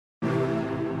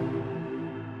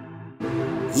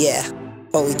Yeah,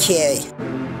 okay.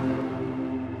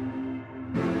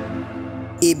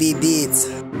 EB Beats,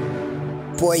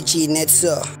 Boy G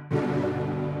Netso.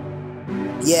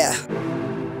 Yeah,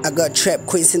 I got Trap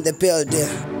Queenz in the building.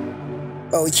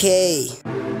 Okay.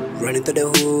 Running through the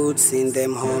hood, seeing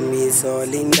them homies all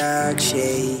in dark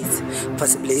shades.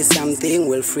 Possibly something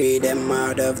will free them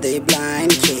out of their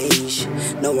blind cage.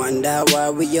 No wonder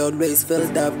why we always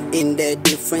filled up in the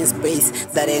different space.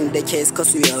 That ain't the case,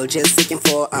 cause we all just seeking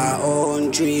for our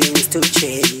own dreams to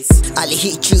chase. I'll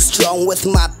hit you strong with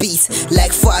my beats,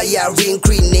 like firing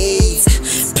grenades.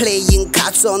 Playing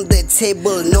cards on the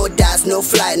table, no dice, no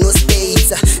fly, no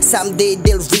spades. Someday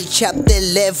they'll reach up the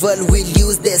level, we'll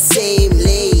use the same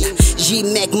lane. G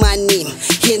make money,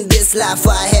 in this life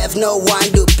I have no one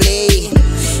to play.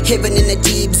 Heaven in a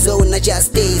deep zone, I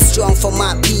just stay strong for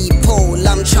my people.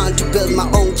 I'm trying to build my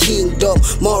own kingdom,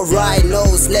 more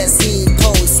rhinos, less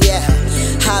hippos, yeah.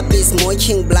 Hobbies,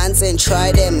 smoking blunts and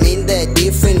try them in the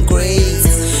different grades.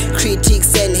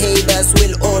 Critics and haters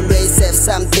will always have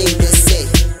something to say.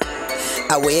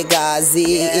 Awe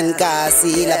Gazi, in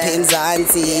Gazi, La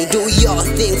Penzanti. Do your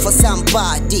thing for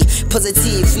somebody,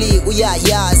 positively,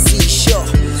 see sure.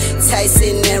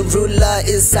 Tyson and ruler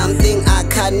is something I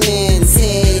can't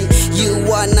maintain. You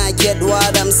wanna get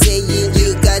what I'm saying,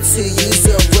 you got to use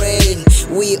your brain.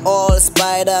 We all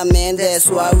Spider-Man, that's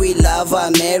why we love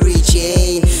our Mary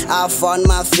Jane. I found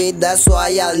my faith, that's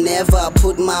why I'll never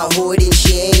put my hood in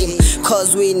shame.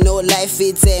 Cause we know life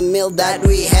is a meal that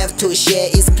we have to share,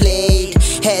 is played.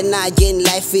 And again,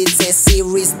 life is a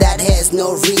series that has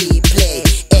no replay.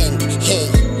 And hey,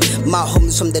 my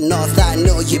homies from the north, I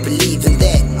know you believe in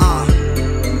that,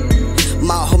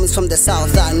 My homies from the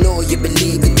south, I know you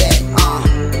believe in that,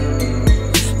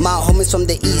 My homies from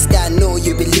the east, I know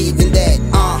you believe in that,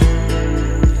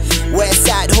 West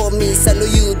side homies, I know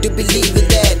you do believe in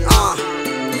that,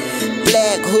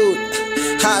 Blackhood,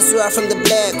 I swear from the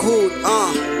Blackhood,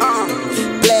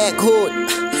 Blackhood.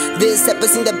 This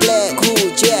episode in the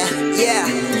Blackhood, yeah,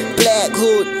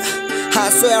 Blackhood. I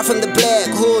swear from the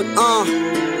Blackhood,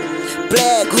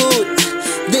 Blackhood.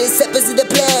 This episode in the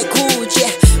Blackhood, yeah.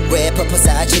 Where Papa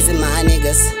side chasing my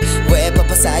niggas, where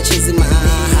Papa side chasing my,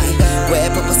 where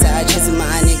Papa side chasing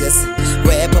my niggas,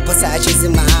 where Papa side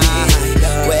chasing my,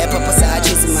 where Papa side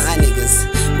chasing my niggas,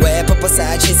 where Papa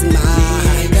side chasing my,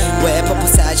 where Papa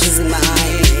side chasing my,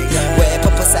 where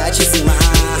Papa side chasing my.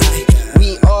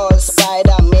 We all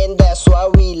Spider-Man, that's why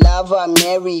we love our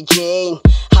Mary Jane.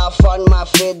 I found my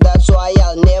faith, that's why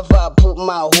I'll never put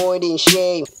my hood in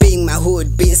shame. Being my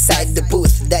hood, be inside the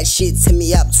booth, that shit set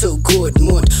me up to good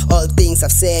mood. All things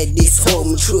I've said is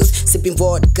home truth. Sipping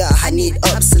vodka, I need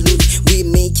absolute. We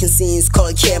making scenes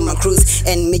called camera crews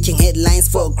and making headlines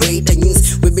for greater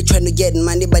news. We be trying to get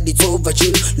money but it's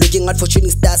overdue. Looking out for shooting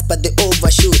stars but they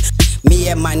overshoot. Me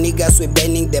and my niggas, we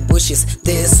bending the bushes.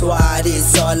 This what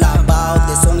it's all about.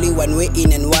 There's only one way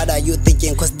in, and what are you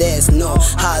thinking? Cause there's no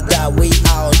other way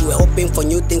out. We're hoping for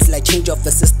new things like change of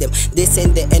the system. This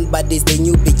ain't the end but it's the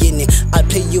new beginning. I'll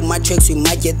play you my tracks, you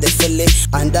might get the feeling.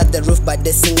 Under the roof but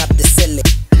they sing up the ceiling.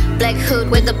 Blackhood,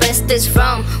 where the best is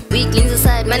from. Weaklings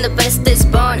aside, man, the best is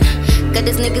born. Got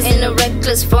these niggas in a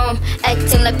reckless form,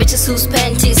 acting like bitches whose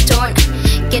panties torn.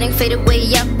 Getting faded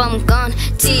way up, I'm gone.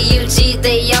 TUG,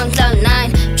 they on cloud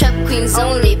 9. Trap Queenz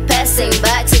only passing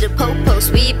by. To the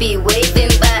po-post, we be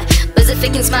waving by. Busy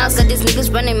faking smiles, got these niggas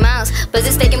running miles.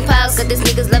 Busy staking piles, got these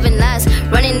niggas loving lies.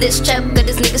 Running this trap, got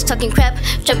these niggas talking crap.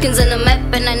 Trap Queenz on the map,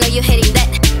 and I know you're hating that.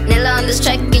 Nella on this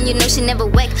track, and you know she never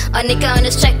whack. Or nigga on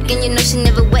this track, and you know she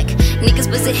never whack. Niggas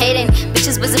busy hating,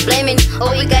 bitches busy blaming.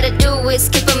 All we gotta do is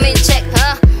keep them in check,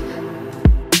 huh?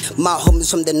 My homies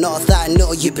from the north, I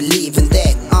know you believe in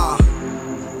that,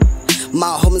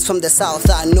 My homies from the south,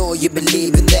 I know you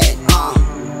believe in that,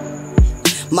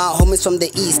 My homies from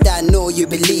the east, I know you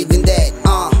believe in that,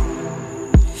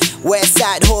 West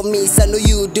side homies, I know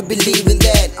you do believe in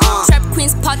that, Trap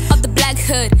Queenz, part of the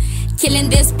Blackhood. Killing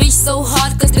this bitch so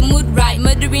hard cause the mood right.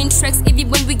 Murdering tracks even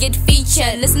when we get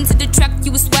featured. Listen to the track,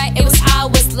 you will swear it was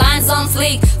ours. Lines on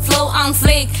fleek, flow on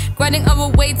fleek. Grinding our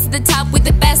way to the top with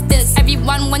the bestest.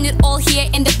 Everyone want it all here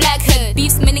in the Blackhood.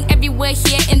 Beefs meaning everywhere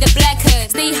here in the Blackhood.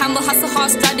 Stay humble, hustle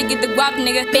hard, strive to get the guap,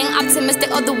 nigga. Being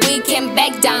optimistic all the way, can't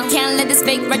back down. Can't let this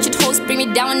fake ratchet hoes bring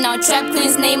me down now. Trap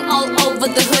Queenz name all over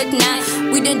the hood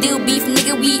now. We don't deal beef,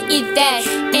 nigga, we eat that.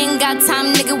 Ain't got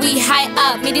time, nigga, we high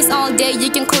up. It is all day, you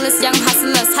can call us young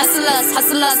hustlers, hustlers,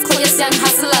 hustlers, call us young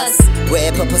hustlers.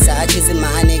 Where Papa side chasing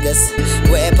my niggas,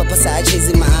 where Papa side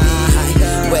chasing my,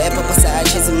 where Papa side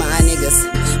chasing my niggas,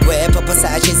 where Papa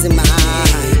side chasing my,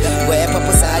 where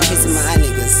Papa side chasing my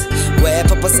niggas, where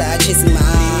Papa side chasing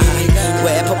my,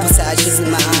 Where purpose are chasing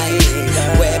my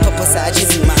eye. Where purpose are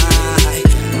chasing my eye.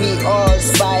 We all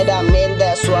Spider-Man,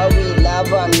 that's why we love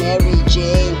her Mary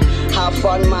Jane. Have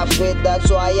fun my faith, that's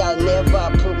why I'll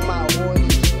never put my